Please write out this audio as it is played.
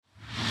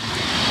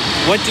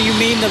What do you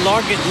mean the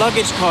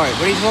luggage cart?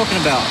 What are you talking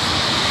about?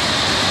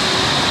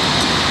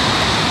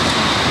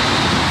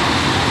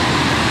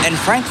 In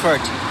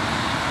Frankfurt.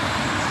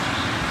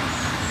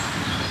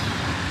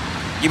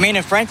 You mean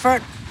in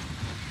Frankfurt?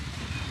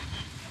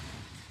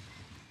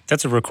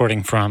 That's a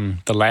recording from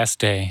the last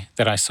day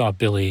that I saw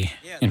Billy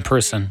in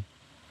person.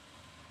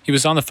 He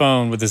was on the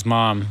phone with his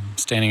mom,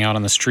 standing out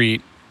on the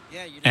street,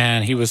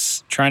 and he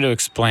was trying to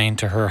explain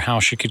to her how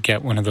she could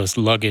get one of those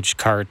luggage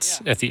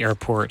carts at the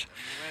airport.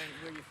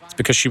 It's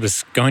because she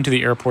was going to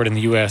the airport in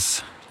the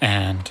U.S.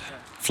 and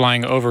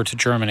flying over to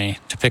Germany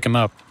to pick him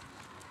up,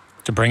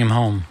 to bring him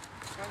home.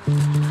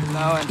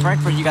 No, in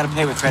Frankfurt you gotta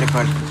pay with credit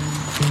card.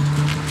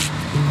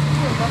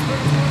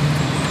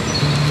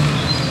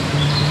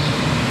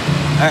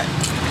 All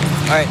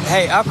right.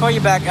 Hey, I'll call you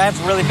back. I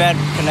have a really bad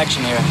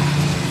connection here.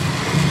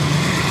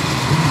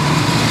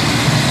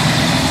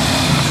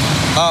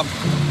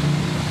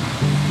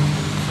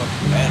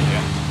 Fucking bad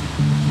here.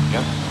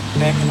 Yep.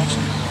 Bad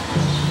connection.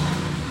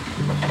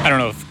 I don't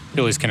know if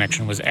Billy's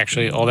connection was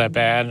actually all that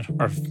bad,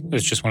 or if it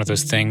was just one of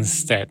those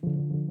things that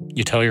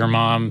you tell your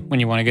mom when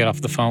you want to get off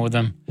the phone with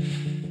them.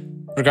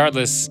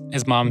 Regardless,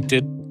 his mom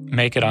did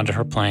make it onto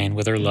her plane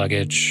with her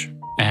luggage,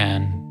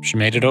 and she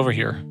made it over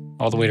here,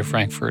 all the way to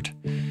Frankfurt.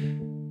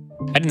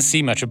 I didn't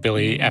see much of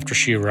Billy after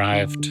she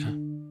arrived.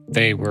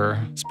 They were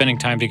spending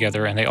time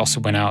together, and they also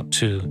went out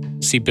to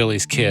see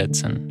Billy's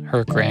kids and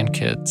her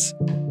grandkids.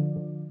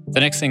 The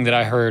next thing that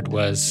I heard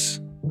was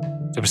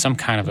there was some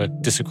kind of a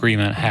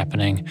disagreement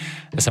happening,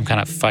 some kind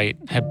of fight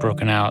had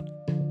broken out,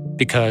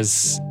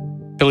 because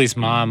Billy's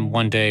mom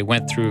one day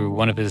went through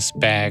one of his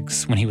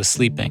bags when he was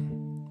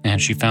sleeping,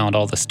 and she found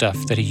all the stuff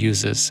that he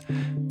uses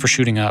for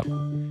shooting up.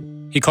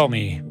 He called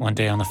me one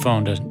day on the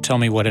phone to tell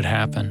me what had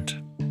happened.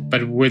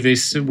 But were they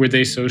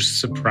so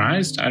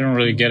surprised? I don't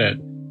really get it.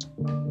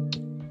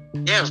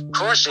 Yeah, of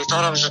course. They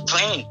thought I was a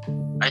plane.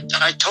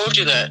 I told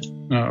you that.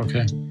 Oh,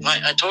 okay.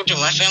 I told you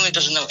my family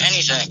doesn't know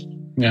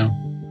anything. Yeah.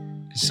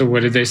 So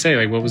what did they say?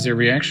 Like, what was their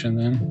reaction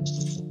then?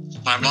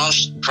 My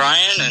mom's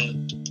crying,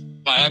 and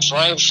my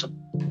ex-wife's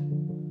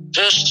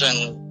pissed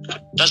and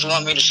doesn't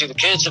want me to see the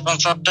kids if I'm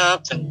fucked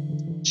up.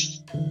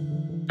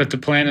 But the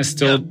plan is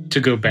still to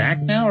go back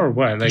now, or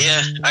what? Like,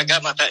 yeah, I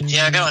got my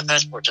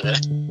passport today.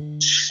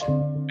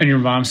 And your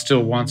mom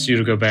still wants you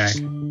to go back?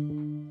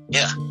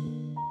 Yeah.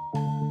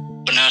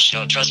 But now she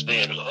don't trust me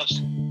at all.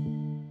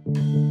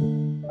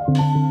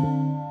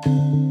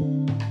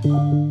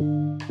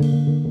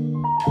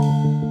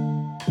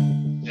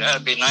 Yeah,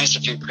 it'd be nice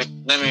if you could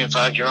lend me a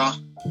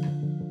 5-year-old.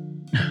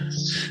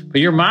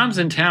 But your mom's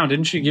in town.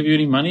 Didn't she give you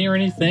any money or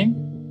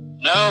anything?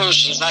 No,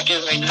 she's not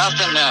giving me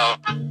nothing now.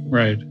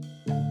 Right.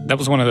 That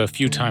was one of the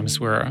few times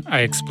where I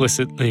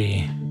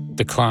explicitly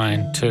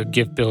declined to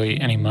give Billy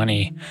any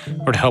money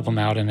or to help him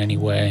out in any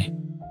way.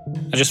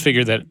 I just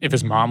figured that if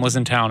his mom was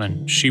in town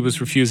and she was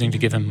refusing to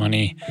give him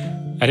money,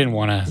 I didn't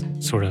want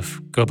to sort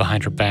of go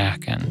behind her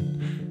back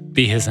and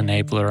be his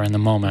enabler in the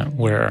moment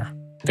where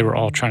they were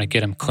all trying to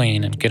get him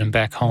clean and get him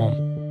back home.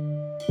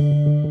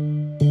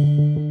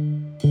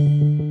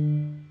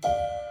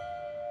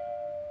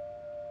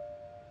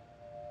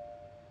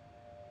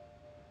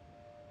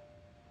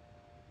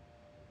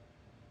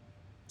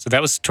 So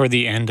that was toward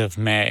the end of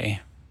May,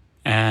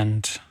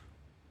 and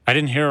I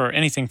didn't hear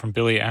anything from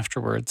Billy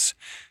afterwards.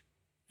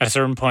 At a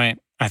certain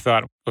point, I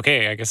thought,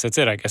 okay, I guess that's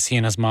it. I guess he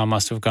and his mom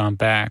must have gone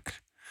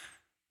back.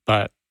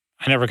 But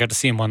I never got to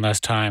see him one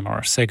last time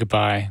or say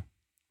goodbye.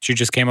 She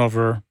just came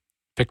over,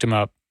 picked him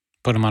up,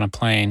 put him on a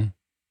plane,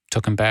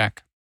 took him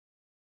back.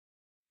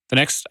 The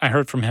next I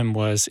heard from him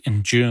was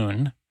in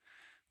June.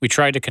 We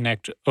tried to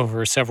connect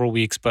over several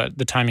weeks, but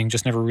the timing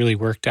just never really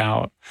worked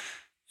out.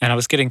 And I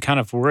was getting kind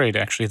of worried,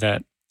 actually,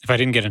 that if I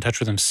didn't get in touch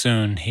with him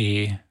soon,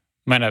 he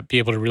might not be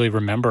able to really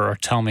remember or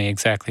tell me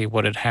exactly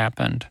what had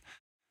happened.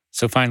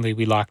 So finally,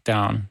 we locked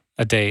down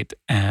a date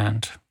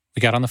and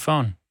we got on the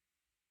phone.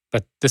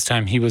 But this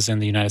time he was in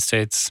the United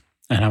States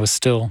and I was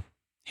still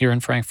here in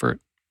Frankfurt.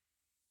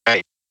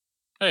 Hey.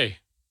 Hey.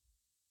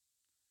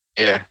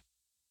 Yeah.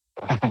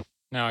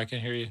 Now I can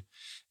hear you.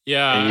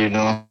 Yeah. You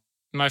know.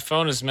 My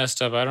phone is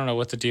messed up. I don't know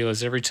what the deal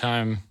is. Every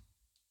time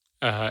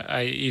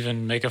I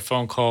even make a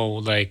phone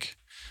call, like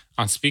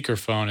on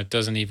speakerphone, it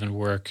doesn't even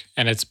work.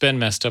 And it's been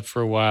messed up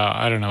for a while.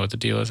 I don't know what the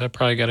deal is. I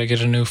probably got to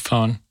get a new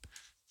phone.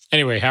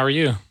 Anyway, how are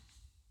you?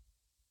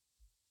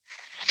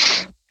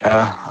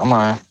 I'm all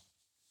right.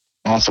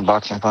 I went to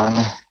boxing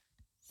finally.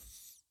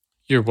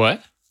 You're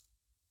what?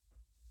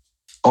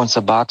 I went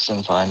to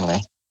boxing finally.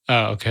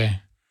 Oh,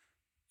 okay.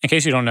 In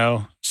case you don't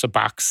know,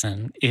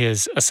 Suboxone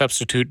is a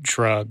substitute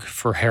drug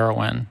for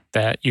heroin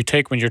that you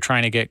take when you're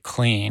trying to get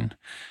clean.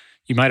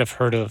 You might have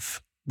heard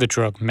of the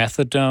drug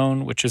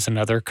methadone, which is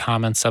another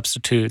common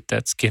substitute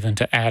that's given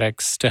to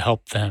addicts to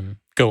help them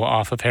go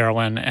off of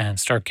heroin and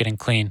start getting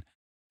clean.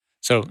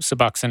 So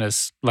Suboxone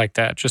is like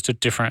that, just a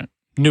different,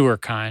 newer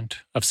kind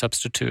of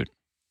substitute.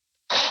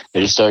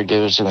 They just started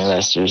giving it to me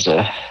last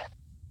Tuesday.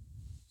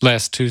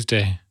 Last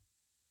Tuesday?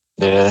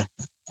 Yeah.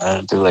 I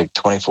had to do like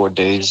 24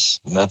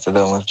 days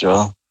methadone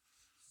withdrawal.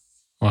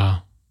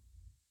 Wow.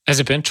 Has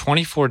it been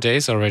 24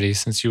 days already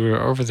since you were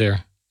over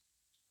there?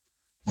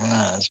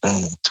 Nah, it's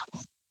been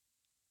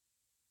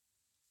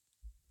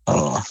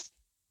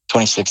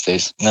 26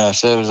 days. No,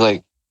 so it was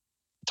like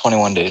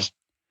 21 days.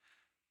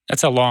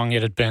 That's how long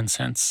it had been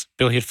since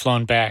Billy had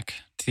flown back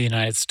to the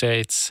United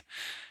States.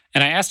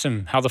 And I asked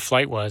him how the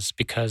flight was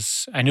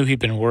because I knew he'd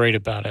been worried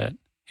about it.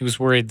 He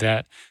was worried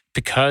that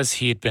because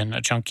he had been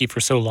a junkie for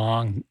so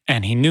long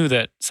and he knew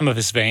that some of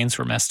his veins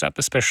were messed up,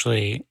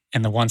 especially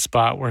in the one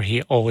spot where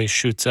he always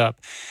shoots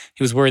up,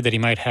 he was worried that he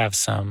might have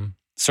some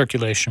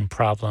circulation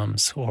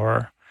problems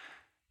or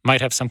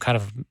might have some kind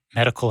of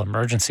medical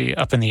emergency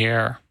up in the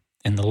air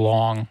in the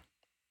long,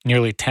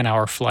 nearly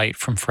 10-hour flight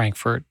from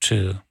Frankfurt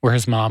to where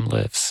his mom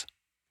lives.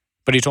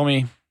 But he told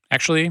me,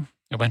 actually,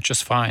 it went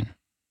just fine.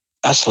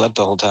 I slept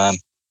the whole time.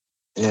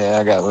 Yeah,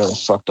 I got really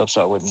fucked up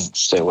so I wouldn't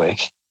stay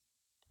awake.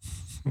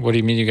 What do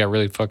you mean you got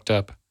really fucked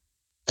up?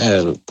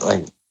 Yeah,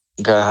 like,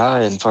 got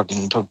high and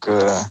fucking took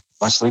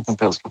my sleeping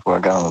pills before I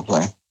got on the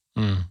plane.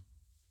 Mm.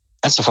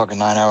 That's a fucking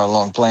 9-hour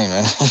long plane,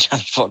 man. I'm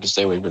trying to fucking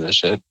stay awake for this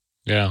shit.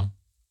 Yeah.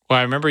 Well,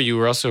 I remember you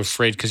were also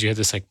afraid because you had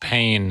this like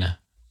pain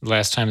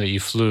last time that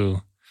you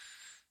flew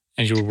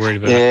and you were worried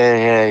about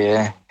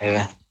it.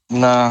 Yeah.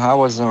 No, I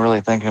wasn't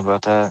really thinking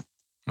about that.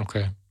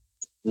 Okay.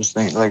 Just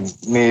think like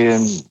me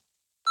and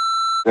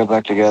go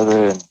back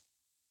together. And,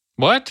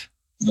 What?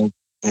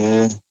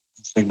 yeah,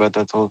 just think about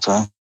that the whole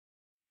time.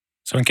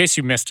 So in case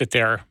you missed it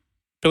there,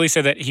 Billy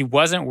said that he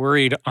wasn't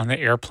worried on the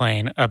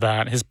airplane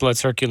about his blood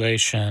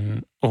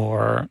circulation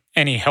or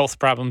any health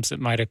problems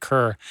that might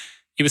occur.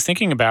 He was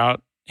thinking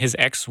about his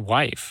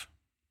ex-wife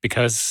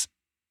because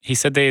he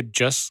said they had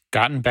just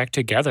gotten back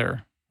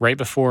together right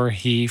before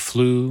he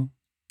flew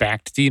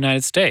back to the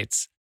United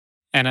States.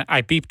 And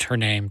I beeped her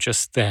name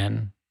just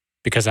then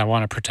because I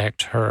want to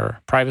protect her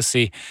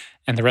privacy.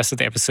 And the rest of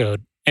the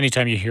episode,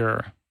 anytime you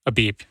hear a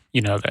beep, you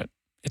know that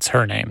it's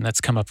her name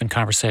that's come up in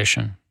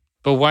conversation.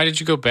 But why did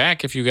you go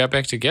back if you got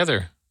back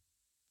together?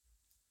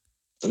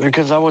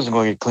 Because I wasn't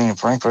going to get clean in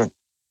Frankfurt.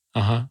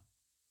 Uh-huh.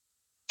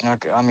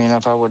 I mean,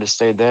 if I would have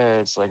stayed there,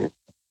 it's like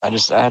I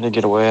had to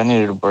get away. I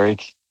needed a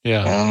break. Yeah.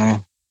 You know what I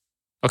mean?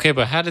 Okay,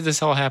 but how did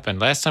this all happen?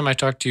 Last time I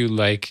talked to you,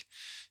 like,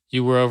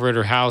 you were over at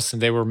her house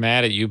and they were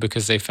mad at you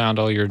because they found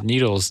all your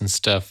needles and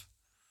stuff.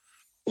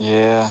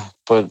 Yeah,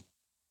 but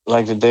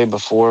like the day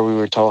before we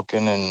were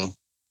talking and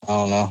I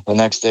don't know, the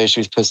next day she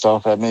was pissed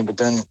off at me, but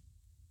then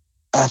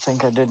I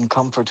think I didn't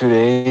come for 2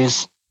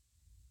 days.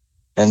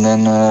 And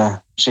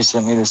then she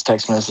sent me this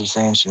text message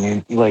saying she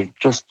need like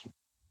just,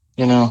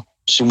 you know,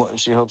 she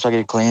hopes I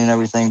get clean and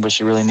everything, but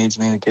she really needs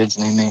me and the kids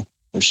need me.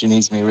 Or she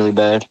needs me really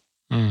bad.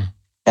 Mm.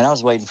 And I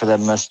was waiting for that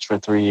message for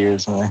 3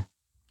 years.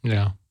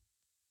 Yeah.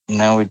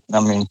 Now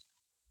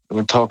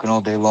we're talking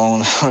all day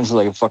long. I was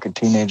like a fucking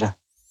teenager.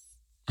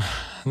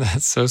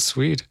 That's so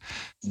sweet.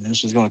 And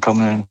she's going to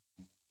come in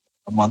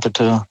a month or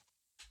two.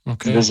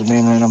 Okay. Visit me,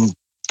 and then I'm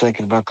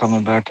thinking about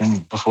coming back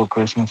before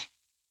Christmas.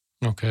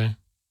 Okay.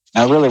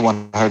 I really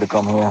want her to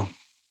come here.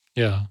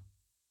 Yeah.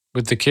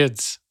 With the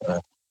kids.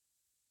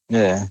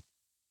 Yeah.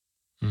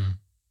 Mm.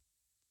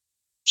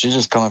 She's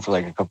just coming for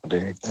like a couple of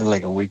days,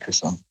 like a week or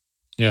something.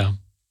 Yeah.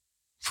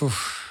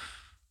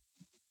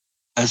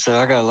 I said,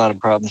 I got a lot of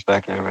problems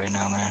back there right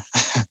now, man.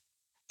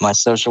 My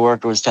social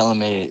worker was telling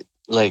me,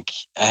 like,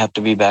 I have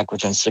to be back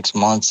within 6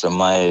 months of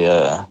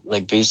my,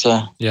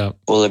 visa. Yeah.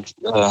 Well,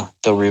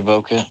 they'll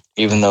revoke it,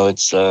 even though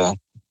it's,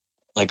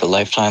 like a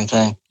lifetime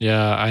thing.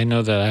 Yeah, I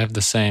know that. I have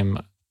the same.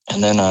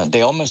 And then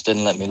they almost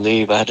didn't let me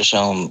leave. I had to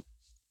show them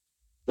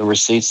the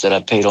receipts that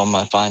I paid all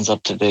my fines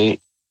up to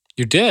date.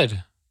 You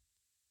did?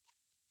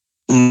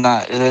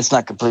 It's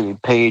not completely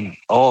paid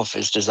off.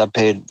 It's just I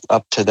paid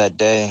up to that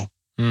day.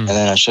 And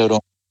then I showed them,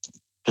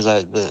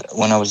 because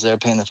when I was there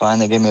paying the fine,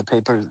 they gave me a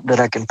paper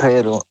that I can pay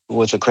it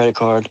with a credit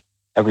card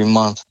every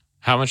month.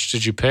 How much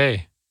did you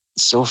pay?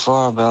 So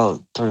far,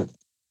 about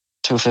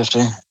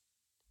 $250.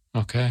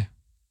 Okay.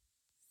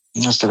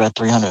 I still got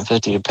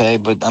 $350 to pay,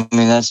 but I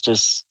mean that's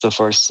just the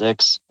first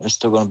 6. There's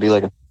still going to be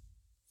like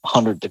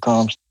 100 to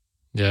come.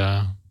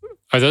 Yeah.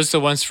 Are those the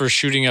ones for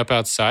shooting up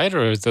outside,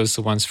 or are those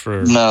the ones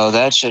for? No,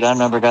 that shit. I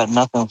never got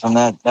nothing from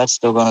that. That's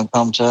still going to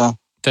come too.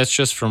 That's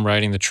just from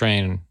riding the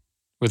train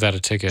without a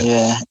ticket.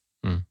 Yeah.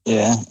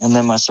 Yeah. And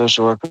then my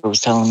social worker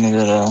was telling me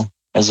that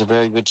there's a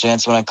very good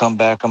chance when I come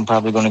back, I'm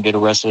probably going to get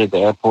arrested at the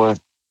airport.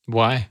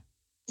 Why?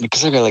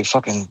 Because I got like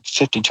fucking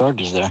 50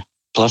 charges there,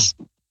 plus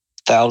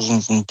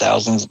thousands and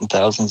thousands and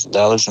thousands of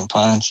dollars in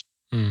fines.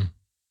 And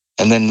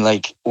then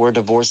like we're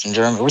divorced in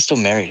Germany. We're still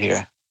married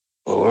here.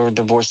 We're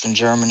divorced in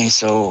Germany,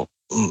 so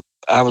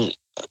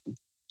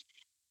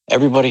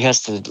everybody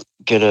has to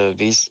get a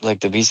visa,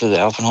 like the visa, the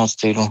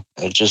Aufenthaltstitel.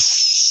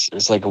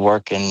 It's like a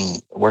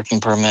working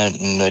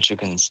permit, and that you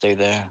can stay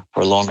there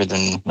for longer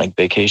than like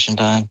vacation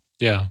time.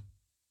 Yeah.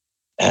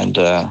 And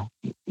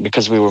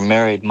because we were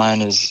married,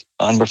 mine is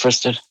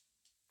unbefristed.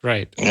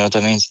 Right. You know what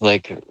that means?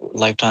 Like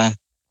lifetime.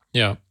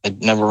 Yeah.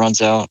 It never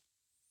runs out.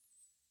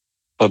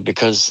 But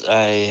because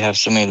I have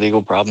so many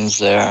legal problems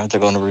there,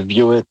 they're going to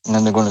review it, and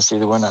then they're going to see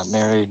that we're not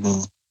married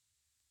and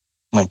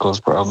might cause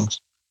problems.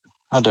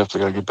 I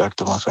definitely gotta get back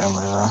to my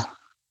family there.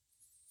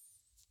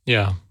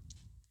 Yeah.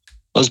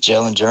 Those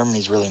jail in Germany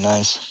is really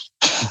nice.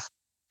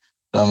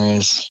 I mean,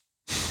 it's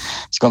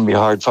gonna be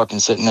hard fucking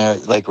sitting there.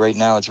 Like right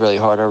now, it's really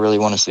hard. I really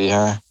want to see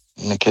her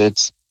and the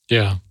kids.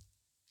 Yeah.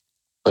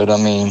 But I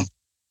mean,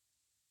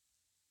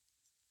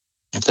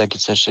 if that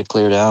gets that shit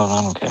cleared out,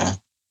 I don't care.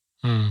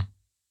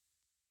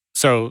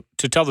 So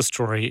to tell the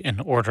story in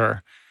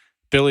order,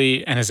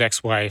 Billy and his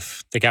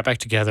ex-wife, they got back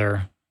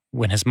together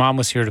when his mom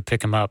was here to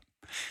pick him up.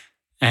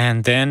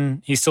 And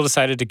then he still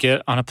decided to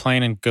get on a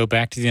plane and go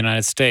back to the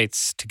United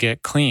States to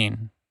get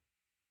clean.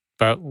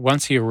 But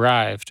once he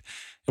arrived,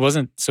 it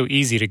wasn't so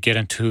easy to get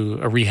into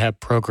a rehab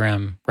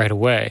program right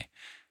away.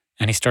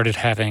 And he started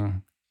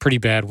having pretty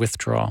bad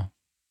withdrawal.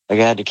 Like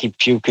I had to keep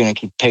puking and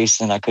keep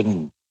pacing. I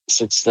couldn't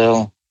sit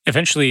still.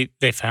 Eventually,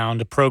 they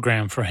found a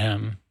program for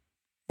him,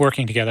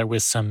 working together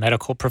with some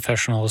medical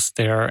professionals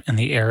there in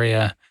the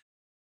area.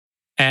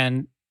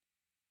 And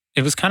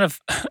it was kind of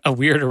a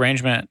weird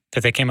arrangement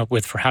that they came up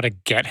with for how to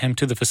get him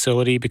to the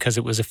facility because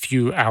it was a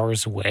few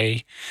hours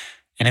away.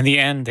 And in the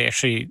end, they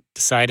actually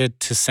decided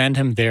to send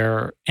him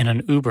there in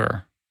an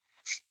Uber.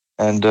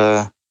 And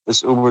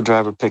this Uber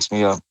driver picks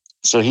me up.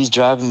 So he's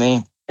driving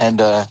me, and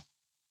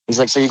he's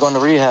like, "So you're going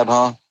to rehab,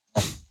 huh?"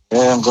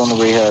 "Yeah, I'm going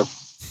to rehab."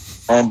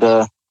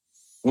 And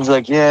he's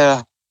like,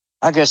 "Yeah,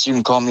 I guess you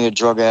can call me a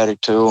drug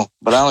addict too,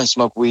 but I only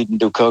smoke weed and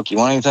do coke. You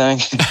want anything?"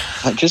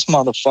 Like, this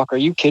motherfucker, are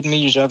you kidding me?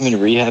 You driving me to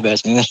rehab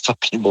asking me that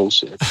fucking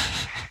bullshit.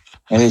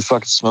 And he's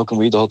fucking smoking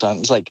weed the whole time.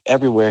 It's like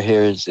everywhere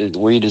here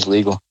weed is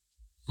legal.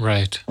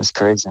 Right. It's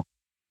crazy.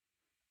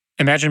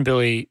 Imagine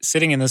Billy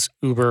sitting in this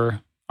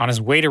Uber on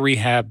his way to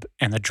rehab,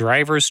 and the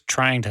driver's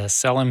trying to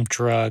sell him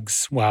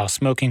drugs while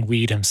smoking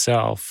weed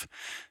himself.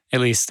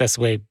 At least that's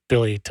the way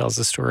Billy tells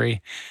the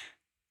story.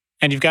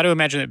 And you've got to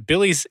imagine that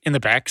Billy's in the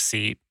back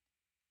seat,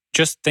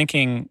 just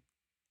thinking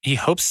he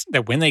hopes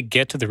that when they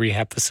get to the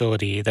rehab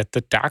facility, that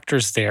the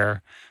doctors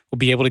there will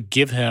be able to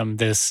give him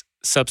this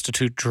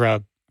substitute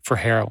drug for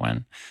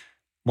heroin,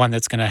 one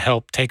that's going to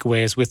help take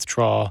away his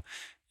withdrawal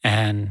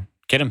and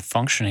get him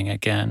functioning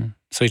again,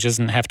 so he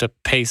doesn't have to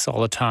pace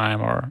all the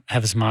time or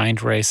have his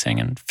mind racing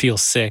and feel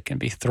sick and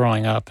be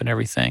throwing up and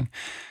everything.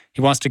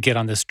 He wants to get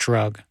on this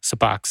drug,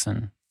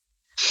 Suboxone.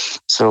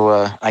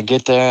 So I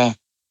get there,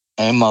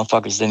 and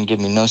motherfuckers didn't give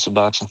me no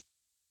Suboxone.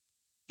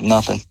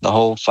 Nothing. The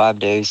whole 5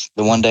 days.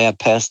 The one day I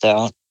passed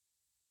out,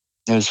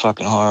 it was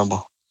fucking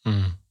horrible.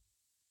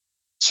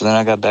 So then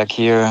I got back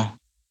here,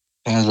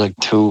 and it was like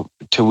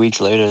two weeks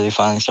later, they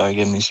finally started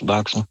giving me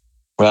Suboxone.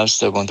 Where I was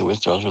still going through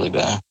withdrawals really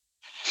bad.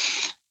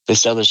 They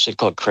sell this shit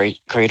called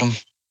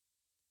Kratom.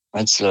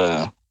 That's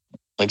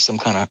like some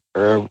kind of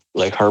herb,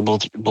 like herbal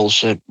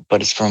bullshit,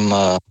 but it's from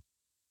I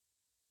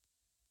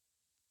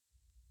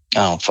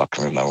don't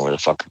fucking remember where the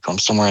fuck it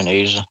comes. Somewhere in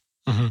Asia.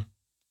 Mm-hmm.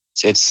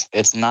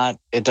 It's not.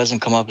 It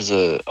doesn't come up as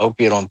a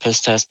opiate on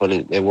piss test, but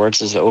it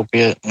works as an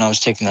opiate. And I was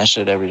taking that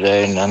shit every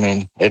day, and I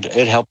mean,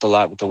 it helped a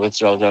lot with the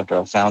withdrawals after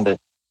I found it.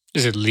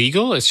 Is it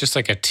legal? It's just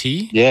like a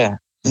tea? Yeah.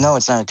 No,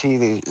 it's not a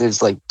tea.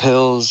 It's like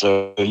pills,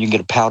 or you can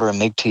get a powder and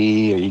make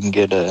tea, or you can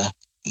get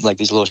like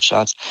these little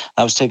shots.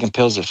 I was taking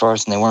pills at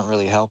first, and they weren't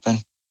really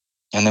helping.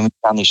 And then we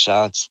found these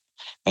shots,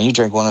 and you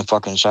drink one of the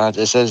fucking shots.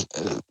 It says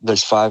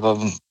there's 5 of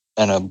them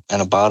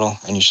in a bottle,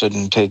 and you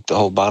shouldn't take the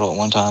whole bottle at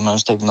one time. I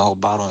was taking the whole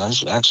bottle, and it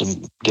was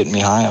actually getting me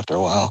high after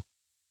a while.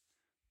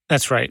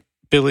 That's right.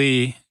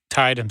 Billy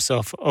tied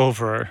himself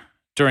over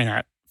during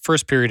that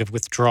first period of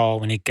withdrawal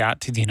when he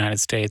got to the United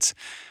States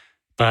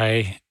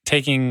by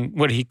taking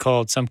what he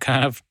called some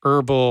kind of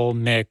herbal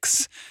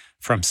mix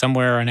from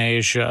somewhere in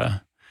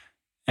Asia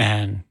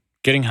and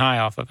getting high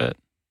off of it.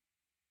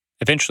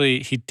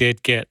 Eventually, he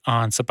did get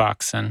on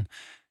Suboxone,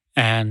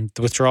 and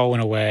the withdrawal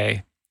went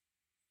away,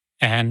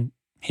 and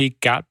he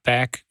got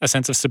back a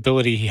sense of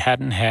stability he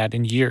hadn't had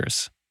in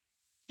years.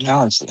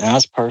 No,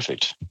 it's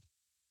perfect.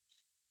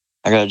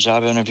 I got a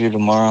job interview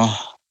tomorrow.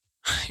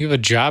 You have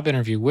a job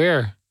interview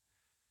where?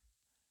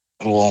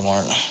 At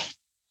Walmart.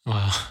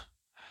 Wow.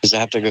 Because I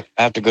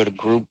have to go to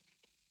group.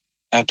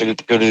 I have to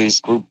go to these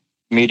group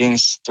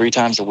meetings 3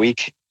 times a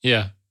week.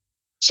 Yeah.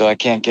 So I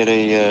can't get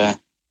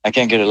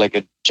like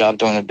a job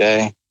during the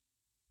day.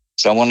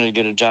 So I wanted to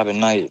get a job at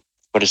night,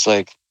 but it's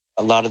like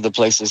a lot of the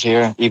places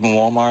here, even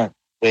Walmart,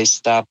 they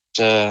stopped.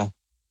 They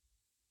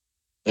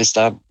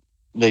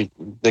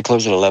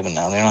close at 11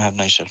 now. They don't have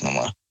night shift no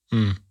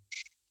more.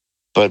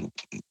 But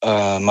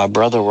my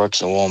brother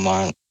works at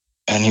Walmart,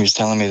 and he was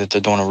telling me that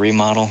they're doing a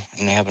remodel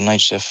and they have a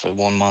night shift for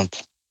 1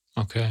 month.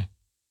 Okay.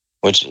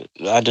 Which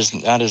I just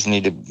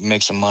need to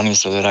make some money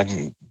so that I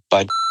can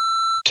buy a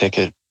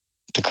ticket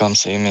to come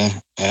see me.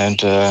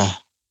 And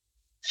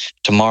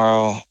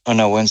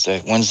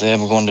Wednesday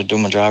I'm going to do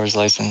my driver's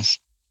license.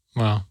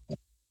 Wow.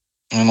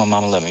 And my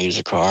mama let me use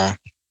a car.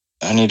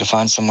 I need to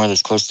find somewhere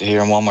that's close to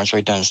here, and Walmart's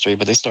right down the street,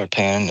 but they start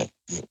paying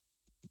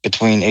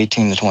between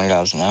 $18 to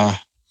 $20 an hour.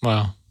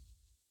 Wow.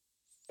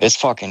 It's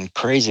fucking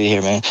crazy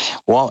here, man.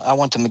 Well, I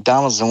went to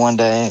McDonald's the one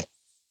day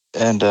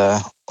and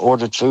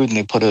ordered food, and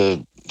they put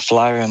a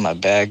flyer in my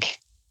bag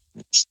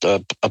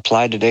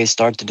Apply today,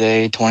 start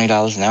today,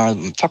 $20 an hour.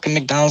 Fucking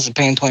McDonald's is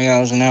paying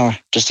 $20 an hour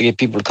just to get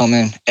people to come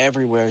in.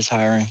 Everywhere is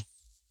hiring.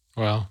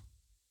 Wow.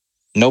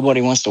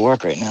 Nobody wants to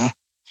work right now.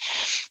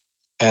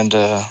 And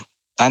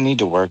I need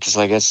to work. It's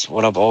like, that's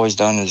what I've always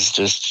done, is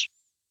just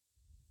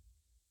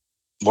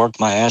work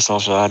my ass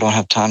off so I don't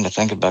have time to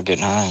think about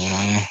getting high, you know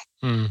what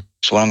I mean?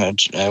 So when I'm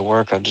at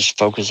work, I just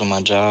focus on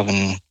my job,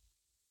 and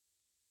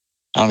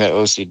I don't got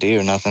OCD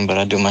or nothing, but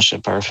I do my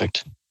shit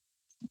perfect.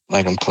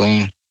 Like, I'm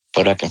clean,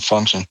 but I can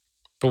function.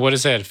 But what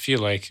does that feel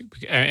like?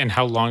 And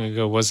how long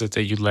ago was it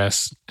that you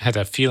last had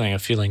that feeling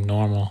of feeling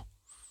normal?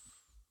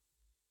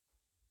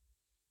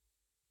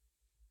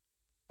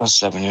 About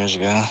 7 years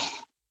ago.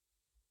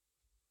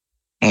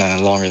 No,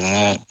 longer than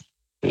that.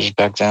 Just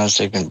back down, I was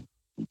taking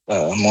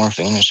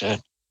morphine and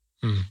shit.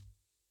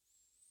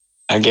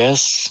 I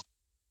guess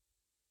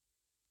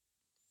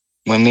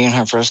when me and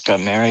her first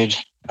got married,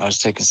 I was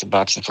taking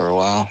Suboxone for a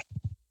while.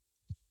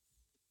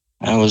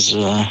 That was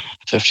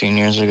 15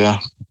 years ago.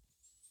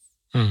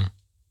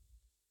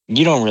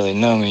 You don't really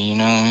know me, you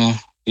know what I mean?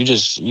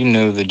 You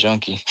know the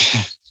junkie.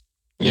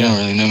 You don't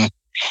really know me.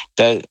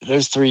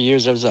 Those 3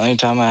 years, that was the only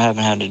time I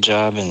haven't had a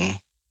job in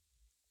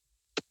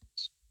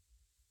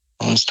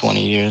almost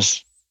 20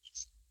 years.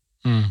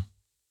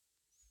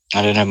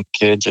 I didn't have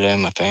kids, I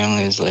didn't have my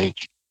family. It's like,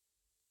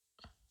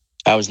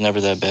 I was never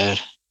that bad.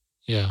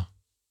 Yeah.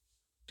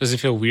 Does it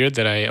feel weird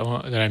that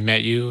I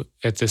met you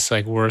at this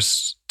like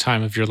worst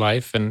time of your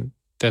life, and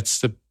that's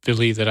the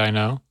Billy that I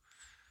know?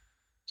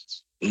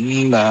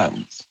 Nah.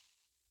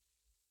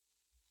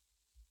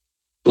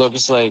 Look,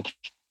 it's like,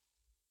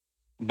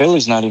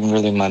 Billy's not even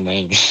really my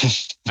name.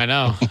 I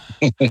know.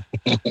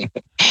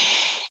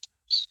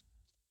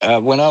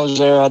 When I was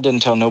there, I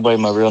didn't tell nobody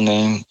my real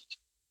name.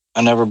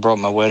 I never brought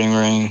my wedding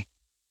ring.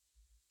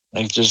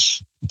 Like,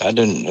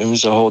 it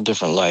was a whole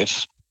different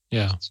life.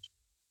 Yeah.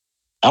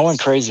 I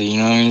went crazy, you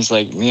know what I mean? It's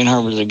like, me and her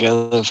were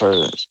together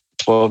for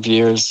 12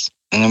 years,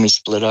 and then we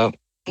split up.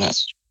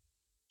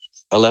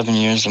 11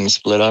 years, and we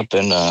split up.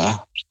 And, I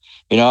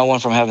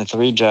went from having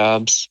 3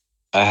 jobs,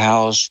 a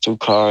house, 2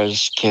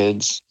 cars,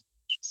 kids.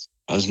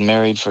 I was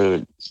married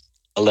for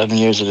 11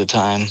 years at a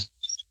time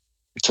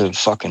to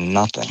fucking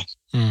nothing.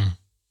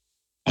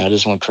 I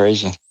just went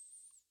crazy.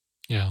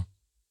 Yeah.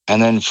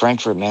 And then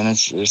Frankfurt, man,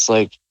 it's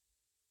like,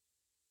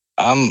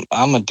 I'm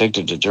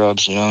addicted to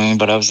drugs, you know what I mean?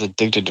 But I was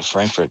addicted to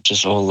Frankfurt,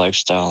 just the whole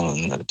lifestyle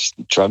and the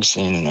drug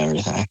scene and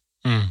everything.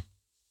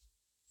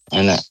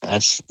 And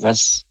that's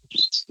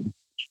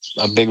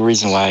a big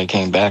reason why I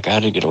came back. I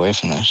had to get away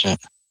from that shit.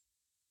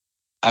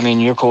 I mean,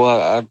 you're cool.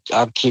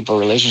 I'll keep a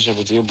relationship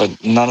with you,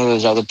 but none of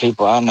those other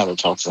people, I'll never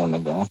talk to them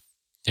again.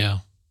 Yeah.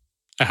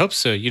 I hope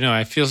so.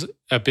 I feel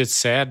a bit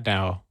sad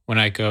now when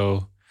I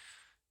go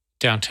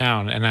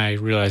downtown and I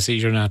realize that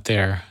you're not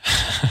there.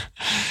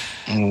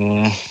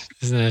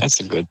 That's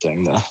a good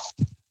thing, though.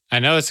 I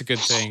know it's a good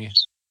thing.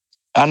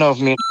 I know if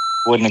me and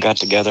wouldn't have got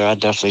together,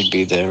 I'd definitely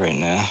be there right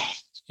now.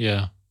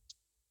 Yeah.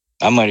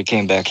 I might have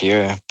came back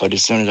here, but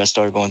as soon as I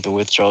started going through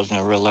withdrawals and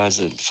I realized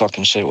that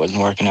fucking shit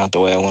wasn't working out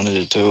the way I wanted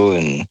it to,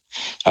 and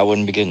I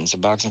wouldn't be getting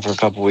Suboxone for a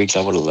couple of weeks,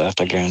 I would have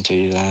left. I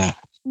guarantee you that.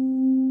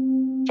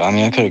 I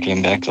mean, I could have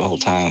came back the whole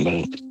time, but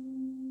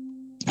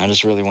I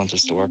just really want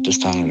this to work this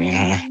time with me and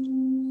her.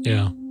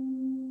 Yeah.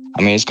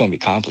 I mean, it's going to be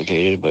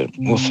complicated, but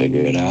we'll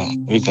figure it out.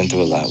 We've been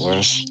through a lot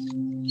worse.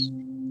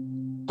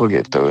 We'll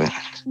get through it.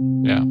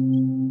 Yeah,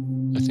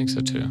 I think so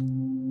too.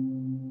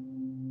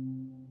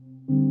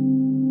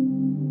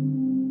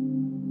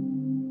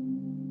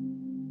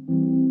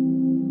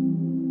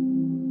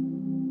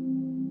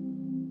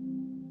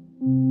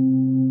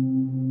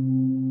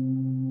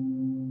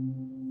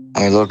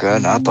 I mean, look,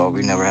 I thought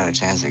we never had a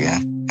chance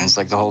again. And it's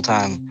like the whole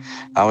time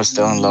I was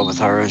still in love with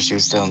her, she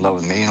was still in love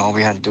with me, and all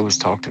we had to do was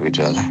talk to each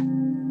other.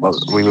 Well,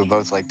 we were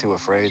both like too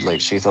afraid. Like,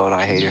 she thought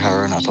I hated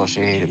her and I thought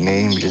she hated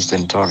me, and we just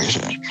didn't talk and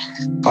shit.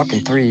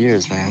 Fucking 3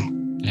 years,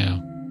 man. Yeah.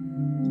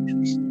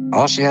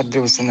 All she had to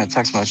do was send that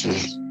text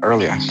message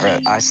earlier,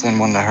 or I sent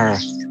one to her.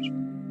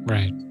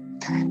 Right.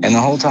 And the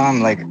whole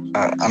time, like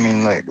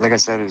I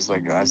said, it was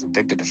like I was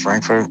addicted to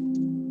Frankfurt.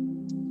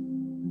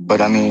 But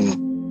I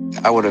mean,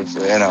 I would have,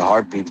 in a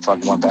heartbeat,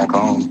 fucking went back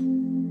home.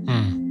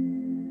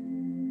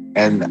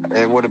 And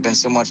it would have been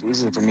so much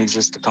easier for me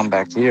just to come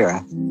back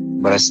here.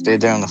 But I stayed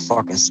there on the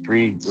fucking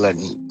street,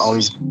 letting all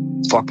these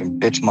fucking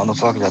bitch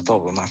motherfuckers I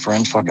thought were my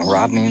friends fucking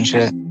rob me and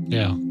shit.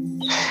 Yeah.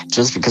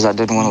 Just because I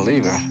didn't want to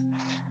leave her.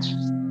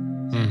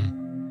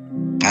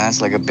 And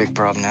that's like a big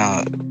problem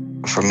now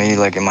for me,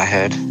 like in my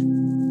head.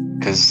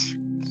 Because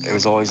it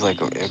was always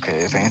like,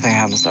 okay, if anything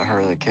happens to her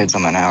or the kids,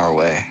 I'm an hour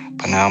away.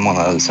 But now I'm on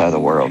the other side of the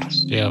world.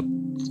 Yep.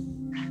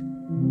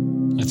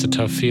 That's a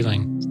tough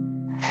feeling.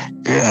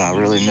 Yeah, I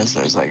really miss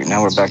her. It's like,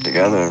 now we're back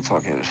together and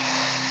fuck it.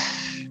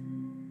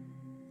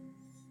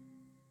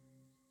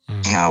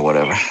 Nah,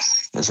 whatever.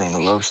 This ain't a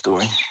love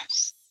story.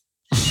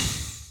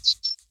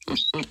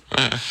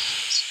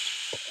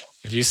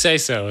 If you say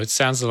so, it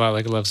sounds a lot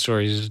like a love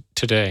story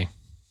today.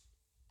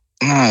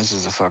 No, this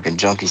is a fucking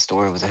junkie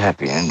story with a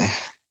happy ending.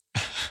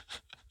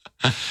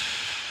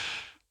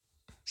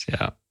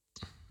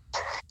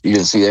 You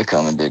didn't see that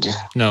coming, did you?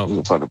 No.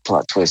 You fucking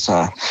plot twist,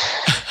 huh?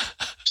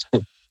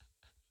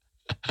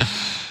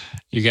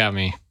 You got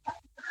me.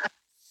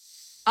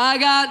 I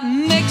got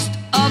mixed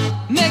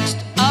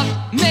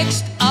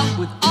up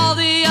with all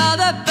the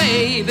other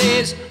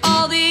babies,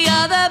 all the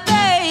other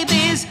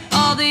babies,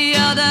 all the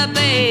other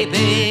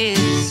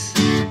babies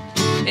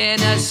in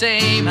the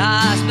same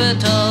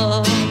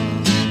hospital.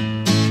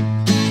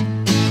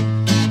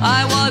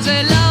 I was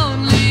a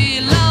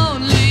lonely little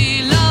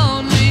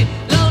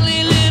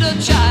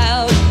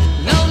child,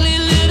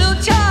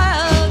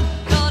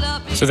 caught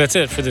up in. So that's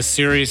it for this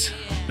series,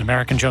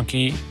 American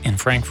Junkie in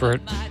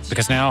Frankfurt,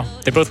 because now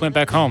they both went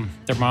back home.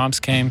 Their moms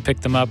came,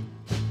 picked them up,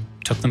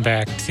 took them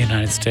back to the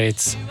United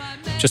States,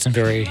 just in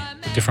very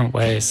different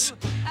ways.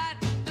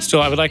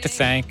 Still, I would like to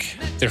thank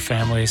their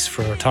families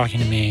for talking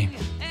to me,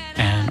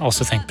 and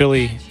also thank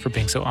Billy for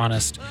being so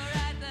honest.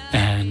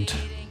 And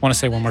I want to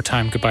say one more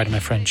time goodbye to my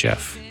friend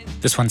Jeff.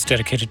 This one's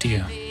dedicated to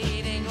you.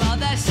 For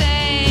the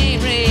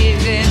same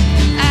reason,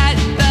 at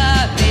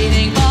the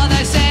meeting for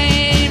the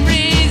same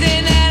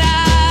reason that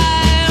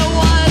I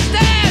was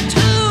there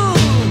too.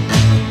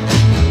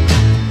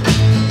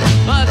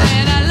 But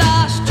then I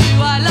lost you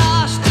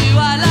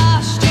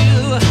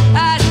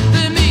at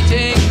the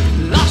meeting,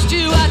 lost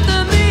you at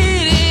the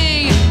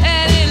meeting,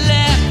 and it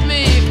left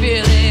me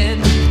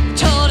feeling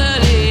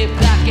totally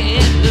black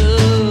and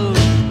blue.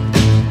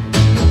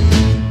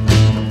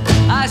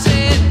 I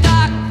said,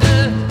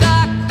 doctor,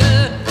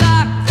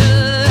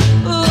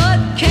 what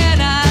can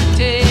I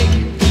take?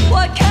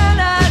 What can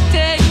I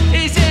take?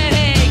 He said,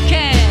 hey,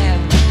 Cam,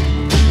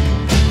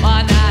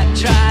 why not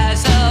try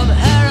some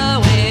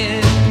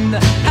heroin?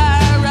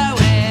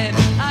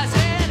 I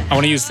said, I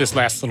want to use this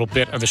last little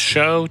bit of the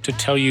show to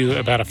tell you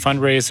about a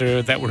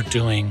fundraiser that we're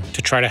doing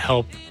to try to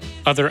help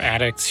other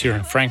addicts here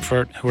in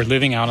Frankfurt who are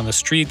living out on the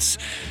streets,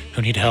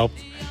 who need help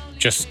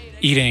just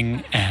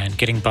eating and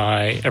getting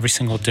by every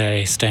single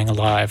day, staying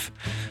alive.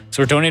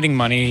 So we're donating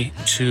money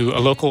to a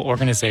local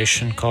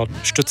organization called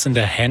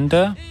Stützende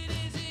Hände.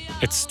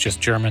 It's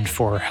just German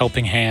for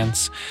helping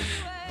hands.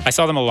 I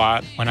saw them a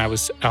lot when I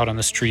was out on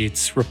the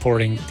streets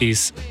reporting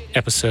these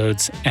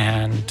episodes,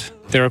 and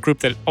they're a group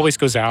that always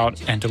goes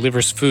out and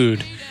delivers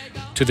food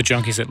to the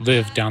junkies that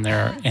live down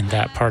there in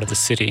that part of the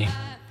city.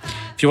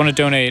 If you want to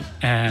donate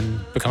and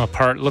become a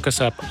part, look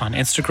us up on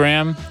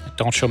Instagram,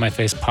 Don't Show My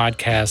Face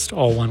Podcast,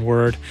 all one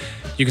word.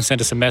 You can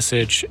send us a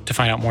message to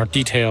find out more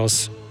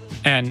details.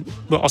 And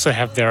we'll also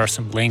have there are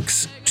some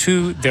links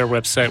to their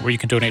website where you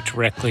can donate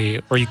directly,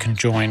 or you can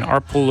join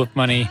our pool of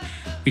money.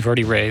 We've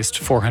already raised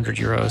 400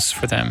 euros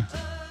for them.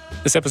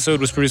 This episode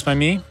was produced by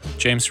me,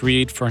 James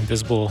Reed, for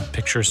Invisible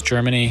Pictures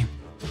Germany.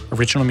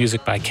 Original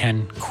music by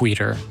Ken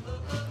Queeter.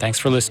 Thanks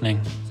for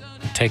listening.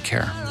 Take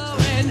care.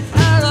 heroin.